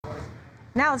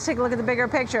Now let's take a look at the bigger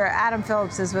picture. Adam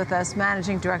Phillips is with us,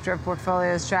 Managing Director of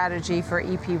Portfolio Strategy for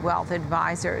EP Wealth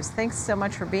Advisors. Thanks so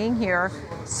much for being here.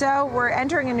 So we're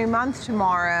entering a new month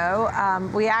tomorrow.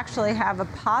 We actually have a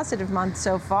positive month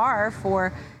so far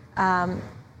for the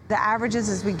averages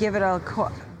as we give it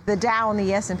the Dow and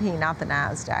the S&P, not the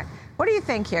NASDAQ. What do you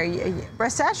think here?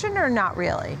 Recession or not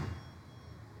really?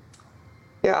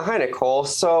 Yeah, hi, Nicole.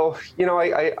 So,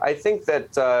 I think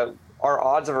that our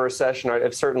odds of a recession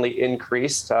have certainly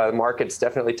increased. The market's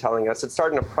definitely telling us it's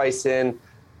starting to price in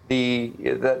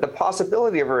the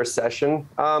possibility of a recession,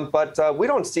 but we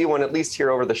don't see one, at least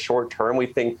here over the short term. We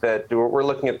think that we're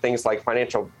looking at things like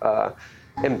financial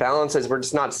imbalances. We're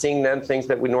just not seeing them, things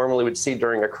that we normally would see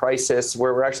during a crisis,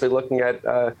 where we're actually looking at,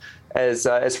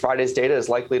 as Friday's data is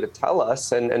likely to tell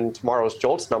us, and tomorrow's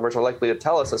JOLTS numbers are likely to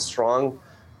tell us, a strong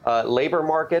labor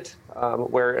market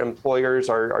where employers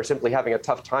are simply having a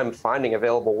tough time finding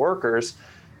available workers.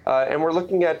 And we're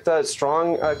looking at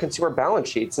strong consumer balance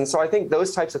sheets. And so I think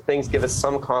those types of things give us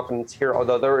some confidence here,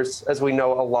 although there is, as we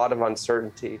know, a lot of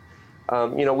uncertainty.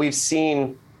 We've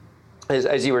seen,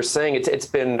 as you were saying, it's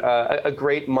been a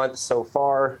great month so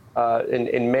far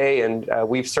in May, and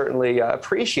we've certainly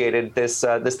appreciated this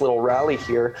little rally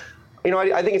here.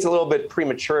 I think it's a little bit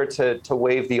premature to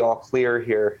wave the all clear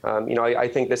here. I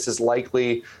think this is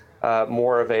likely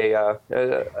more of a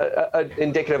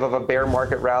indicative of a bear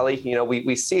market rally.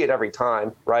 We see it every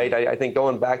time, right? I think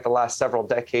going back the last several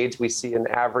decades, we see an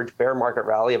average bear market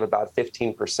rally of about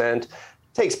 15%.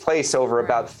 Takes place over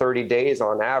about 30 days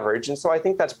on average. And so I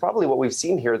think that's probably what we've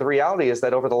seen here. The reality is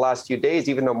that over the last few days,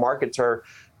 even though markets are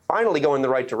finally going in the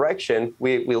right direction,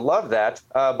 we love that,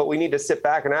 but we need to sit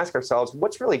back and ask ourselves,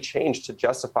 what's really changed to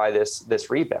justify this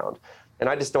rebound? And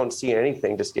I just don't see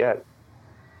anything just yet.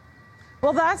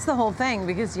 Well, that's the whole thing,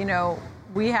 because,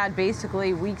 we had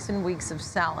basically weeks and weeks of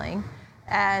selling.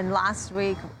 And last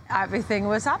week, everything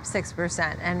was up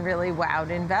 6% and really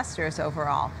wowed investors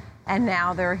overall. And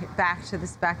now they're back to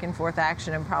this back and forth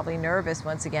action and probably nervous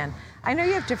once again. I know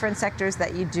you have different sectors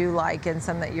that you do like and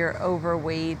some that you're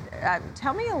overweight.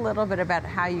 Tell me a little bit about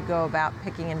how you go about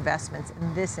picking investments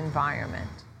in this environment.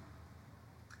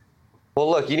 Well,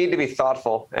 look, you need to be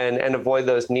thoughtful and avoid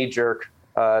those knee-jerk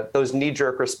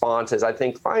responses. I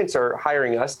think clients are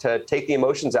hiring us to take the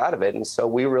emotions out of it. And so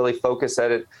we really focus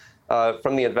at it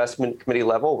from the investment committee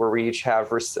level, where we each have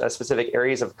specific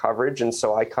areas of coverage. And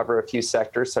so I cover a few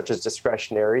sectors such as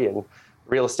discretionary and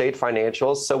real estate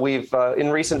financials. So we've,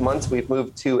 in recent months, we've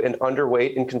moved to an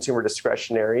underweight in consumer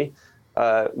discretionary,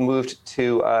 moved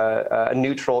to a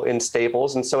neutral in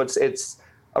staples. And so it's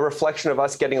a reflection of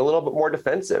us getting a little bit more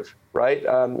defensive, right?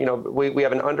 We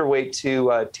have an underweight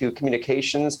to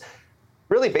communications,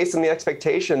 really based on the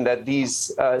expectation that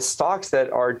these stocks that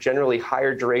are generally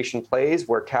higher duration plays,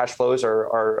 where cash flows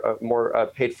are more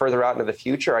paid further out into the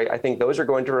future, I think those are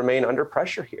going to remain under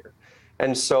pressure here.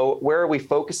 And so where are we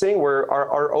focusing?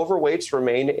 Our overweights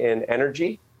remain in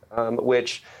energy,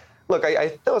 which, look,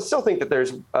 I still think that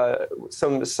there's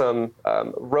some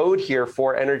road here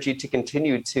for energy to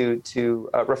continue to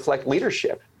reflect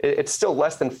leadership. It's still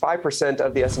less than 5%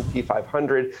 of the S&P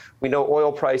 500. We know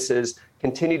oil prices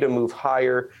continue to move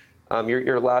higher.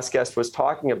 Your last guest was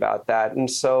talking about that. And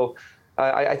so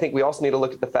I think we also need to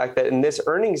look at the fact that in this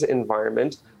earnings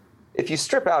environment, if you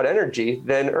strip out energy,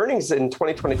 then earnings in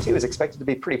 2022 is expected to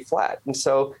be pretty flat. And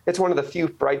so it's one of the few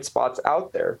bright spots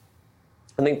out there.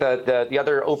 I think that the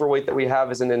other overweight that we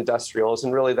have is in industrials,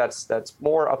 and really that's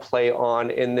more a play on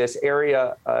in this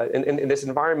area, in this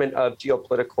environment of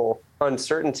geopolitical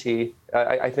uncertainty.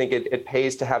 I think it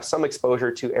pays to have some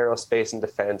exposure to aerospace and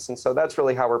defense, and so that's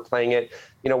really how we're playing it.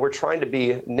 We're trying to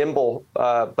be nimble,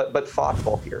 but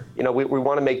thoughtful here. We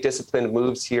want to make disciplined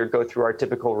moves here, go through our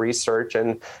typical research,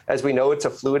 and as we know, it's a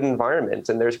fluid environment,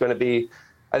 and there's going to be.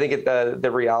 I think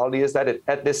the reality is that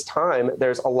at this time,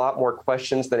 there's a lot more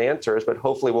questions than answers, but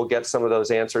hopefully we'll get some of those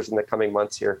answers in the coming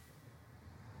months here.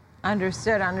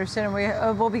 Understood.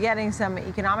 And we'll be getting some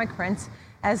economic prints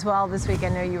as well this week. I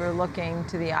know you were looking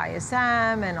to the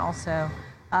ISM and also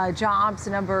jobs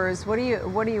numbers. What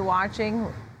are you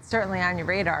watching? Certainly on your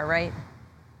radar, right?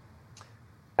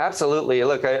 Absolutely.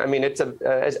 Look, I mean, it's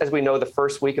as we know, the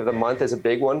first week of the month is a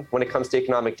big one when it comes to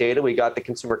economic data. We got the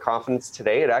consumer confidence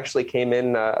today. It actually came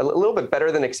in a little bit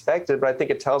better than expected, but I think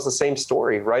it tells the same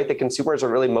story, right? The consumers are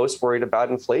really most worried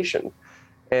about inflation.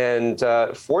 And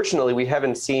fortunately, we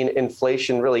haven't seen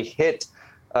inflation really hit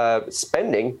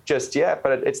spending just yet,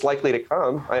 but it's likely to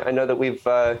come. I know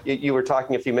that you were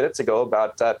talking a few minutes ago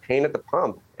about pain at the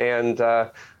pump. And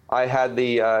I had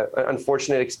the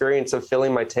unfortunate experience of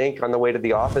filling my tank on the way to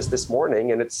the office this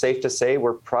morning, and it's safe to say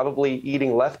we're probably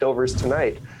eating leftovers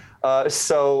tonight.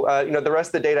 The rest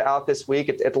of the data out this week,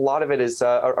 a lot of it is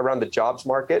around the jobs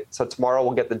market. So tomorrow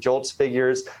we'll get the JOLTS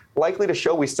figures, likely to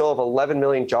show we still have 11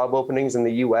 million job openings in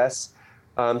the U.S.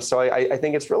 I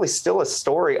think it's really still a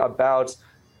story about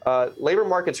labor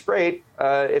market's great.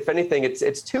 If anything,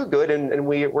 it's too good, and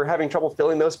we're having trouble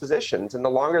filling those positions. And the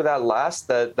longer that lasts,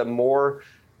 the more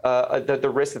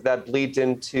the risk that bleeds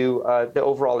into the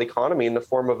overall economy in the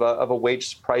form of a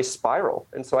wage price spiral.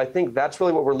 And so I think that's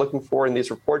really what we're looking for in these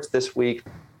reports this week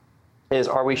is,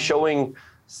 are we showing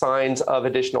signs of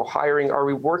additional hiring? Are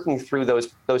we working through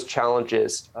those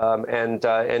challenges? And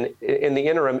in the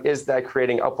interim, is that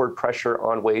creating upward pressure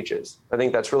on wages? I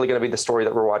think that's really going to be the story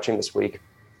that we're watching this week.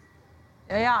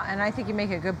 Yeah, and I think you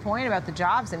make a good point about the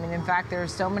jobs. I mean, in fact, there are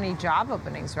so many job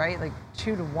openings, right? Like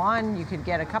 2 to 1, you could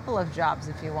get a couple of jobs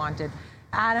if you wanted.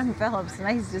 Adam Phillips,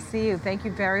 nice to see you. Thank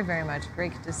you very, very much.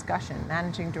 Great discussion.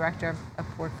 Managing Director of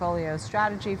Portfolio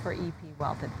Strategy for EP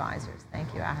Wealth Advisors.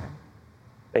 Thank you, Adam.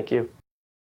 Thank you.